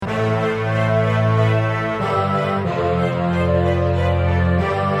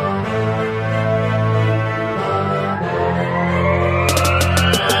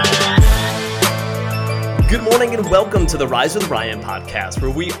and welcome to the Rise with Ryan podcast, where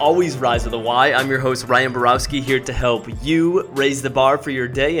we always rise with a Y. I'm your host, Ryan Borowski, here to help you raise the bar for your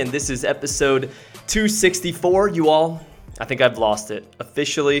day, and this is episode 264. You all, I think I've lost it,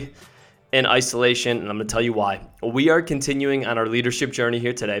 officially in isolation, and I'm going to tell you why. We are continuing on our leadership journey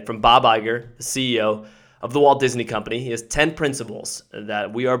here today from Bob Iger, the CEO of the Walt Disney Company. He has 10 principles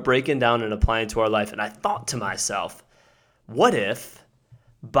that we are breaking down and applying to our life, and I thought to myself, what if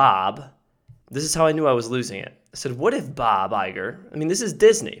Bob... This is how I knew I was losing it. I said, what if Bob Iger, this is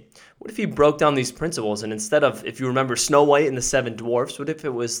Disney, what if he broke down these principles and instead of, if you remember Snow White and the Seven Dwarfs, what if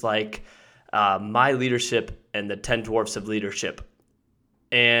it was like My Leadership and the 10 Dwarfs of Leadership?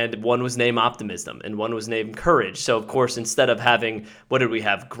 And one was named Optimism and one was named Courage. So, of course, instead of having, what did we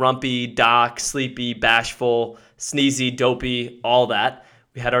have? Grumpy, Doc, Sleepy, Bashful, Sneezy, Dopey, all that.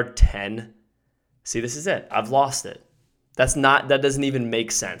 We had our 10. See, this is it. I've lost it. That doesn't even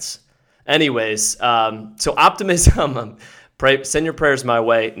make sense. Anyways, so optimism, send your prayers my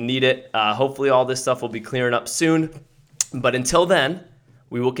way, need it. Hopefully all this stuff will be clearing up soon. But until then,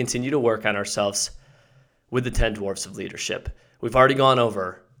 we will continue to work on ourselves with the 10 Dwarfs of Leadership. We've already gone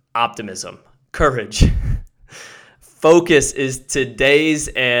over optimism, courage. Focus is today's,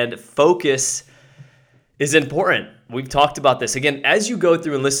 and focus is important. We've talked about this. Again, as you go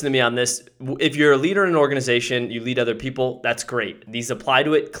through and listen to me on this, if you're a leader in an organization, you lead other people, that's great. These apply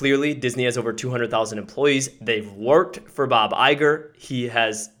to it. Clearly, Disney has over 200,000 employees. They've worked for Bob Iger. He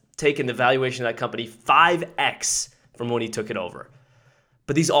has taken the valuation of that company 5x from when he took it over.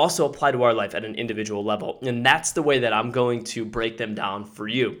 But these also apply to our life at an individual level. And that's the way that I'm going to break them down for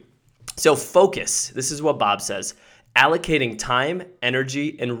you. So focus, this is what Bob says, allocating time,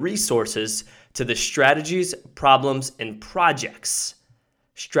 energy, and resources to the strategies, problems, and projects.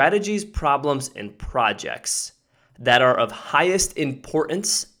 Strategies, problems, and projects that are of highest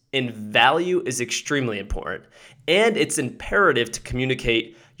importance and value is extremely important. And it's imperative to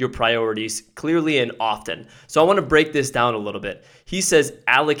communicate your priorities clearly and often. So I want to break this down a little bit. He says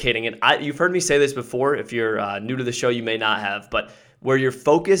allocating, and you've heard me say this before. If you're new to the show, you may not have, but where your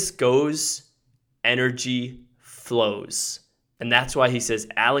focus goes, energy flows. And that's why he says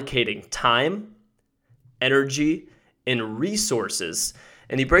allocating time, energy, and resources.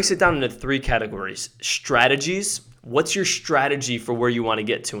 And he breaks it down into 3 categories. Strategies. What's your strategy for where you want to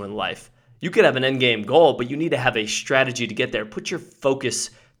get to in life? You could have an end game goal, but you need to have a strategy to get there. Put your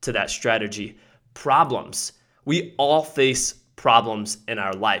focus to that strategy. Problems. We all face problems in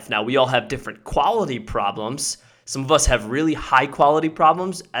our life. Now, we all have different quality problems. Some of us have really high quality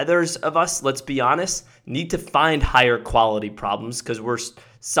problems. Others of us, let's be honest, need to find higher quality problems because we're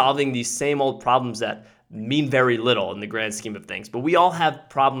solving these same old problems that mean very little in the grand scheme of things. But we all have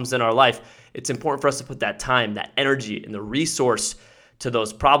problems in our life. It's important for us to put that time, that energy, and the resource to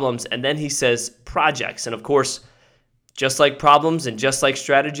those problems. And then he says projects. And of course, just like problems and just like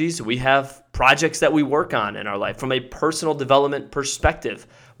strategies, we have projects that we work on in our life from a personal development perspective.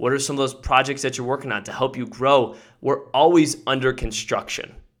 What are some of those projects that you're working on to help you grow? We're always under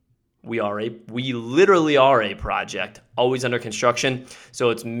construction. We literally are a project, always under construction. So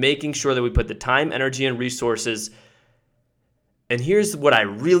it's making sure that we put the time, energy, and resources. And here's what I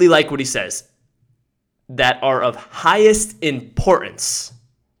really like what he says, that are of highest importance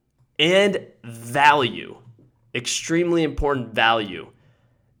and value, extremely important value.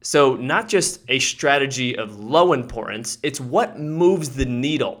 So not just a strategy of low importance, it's what moves the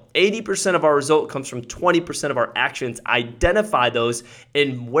needle. 80% of our result comes from 20% of our actions. Identify those,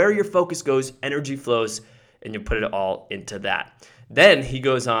 and where your focus goes, energy flows, and you put it all into that. Then he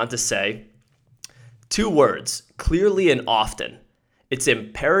goes on to say 2 words, clearly and often. It's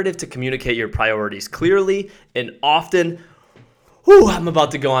imperative to communicate your priorities clearly and often. I'm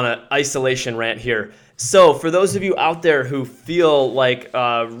about to go on an isolation rant here. So for those of you out there who feel like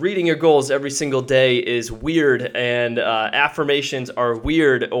reading your goals every single day is weird and affirmations are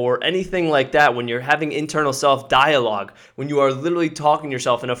weird or anything like that, when you're having internal self-dialogue, when you are literally talking to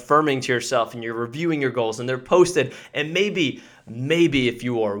yourself and affirming to yourself and you're reviewing your goals and they're posted, and maybe if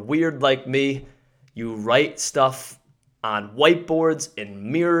you are weird like me, you write stuff on whiteboards and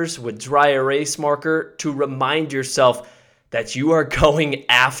mirrors with dry erase marker to remind yourself that you are going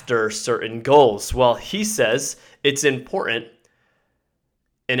after certain goals. Well, he says it's important,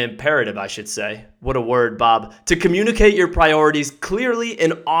 an imperative, I should say. What a word, Bob. To communicate your priorities clearly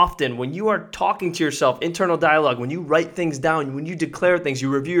and often. When you are talking to yourself, internal dialogue, when you write things down, when you declare things, you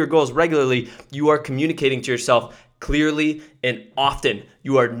review your goals regularly, you are communicating to yourself clearly and often.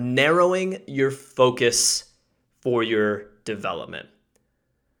 You are narrowing your focus for your development.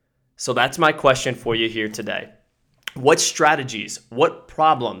 So that's my question for you here today. What strategies, what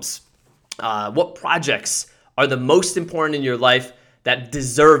problems, what projects are the most important in your life that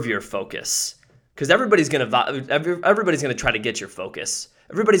deserve your focus. Because everybody's going to try to get your focus.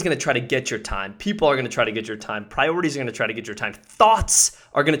 Everybody's going to try to get your time. People are going to try to get your time. Priorities are going to try to get your time. Thoughts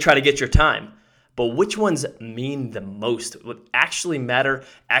are going to try to get your time. But which ones mean the most? What actually matter,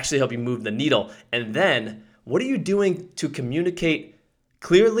 actually help you move the needle? And then, what are you doing to communicate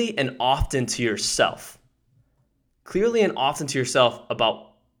clearly and often to yourself? Clearly and often to yourself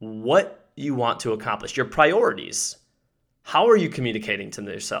about what you want to accomplish, your priorities. How are you communicating to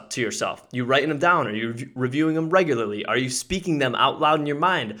yourself? You writing them down? Are you reviewing them regularly? Are you speaking them out loud in your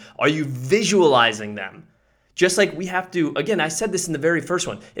mind? Are you visualizing them? Just like we have to, again, I said this in the very first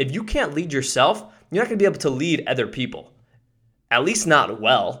one. If you can't lead yourself, you're not going to be able to lead other people. At least not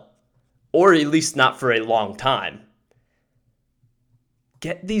well, or at least not for a long time.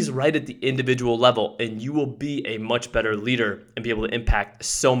 Get these right at the individual level, and you will be a much better leader and be able to impact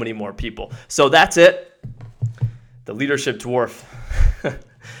so many more people. So that's it. The leadership dwarf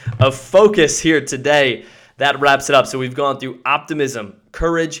of focus here today. That wraps it up. So we've gone through optimism,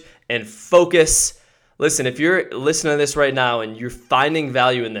 courage, and focus. Listen, if you're listening to this right now and you're finding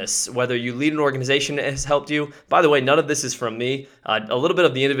value in this, whether you lead an organization that has helped you, by the way, none of this is from me. A little bit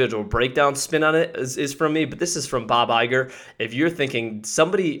of the individual breakdown spin on it is from me, but this is from Bob Iger. If you're thinking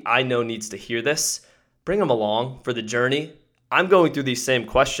somebody I know needs to hear this, bring them along for the journey. I'm going through these same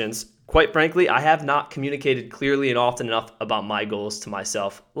questions. Quite frankly, I have not communicated clearly and often enough about my goals to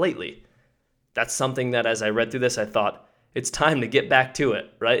myself lately. That's something that as I read through this, I thought, it's time to get back to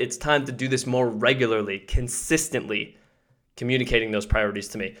it, right? It's time to do this more regularly, consistently, communicating those priorities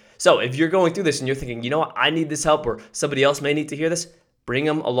to me. So if you're going through this and you're thinking, you know what, I need this help, or somebody else may need to hear this, bring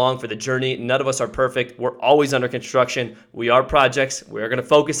them along for the journey. None of us are perfect. We're always under construction. We are projects. We're going to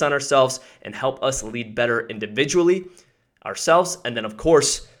focus on ourselves and help us lead better individually, ourselves, and then, of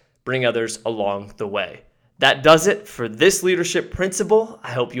course, bring others along the way. That does it for this leadership principle. I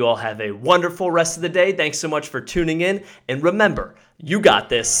hope you all have a wonderful rest of the day. Thanks so much for tuning in. And remember, you got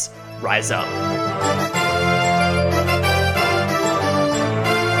this. Rise up.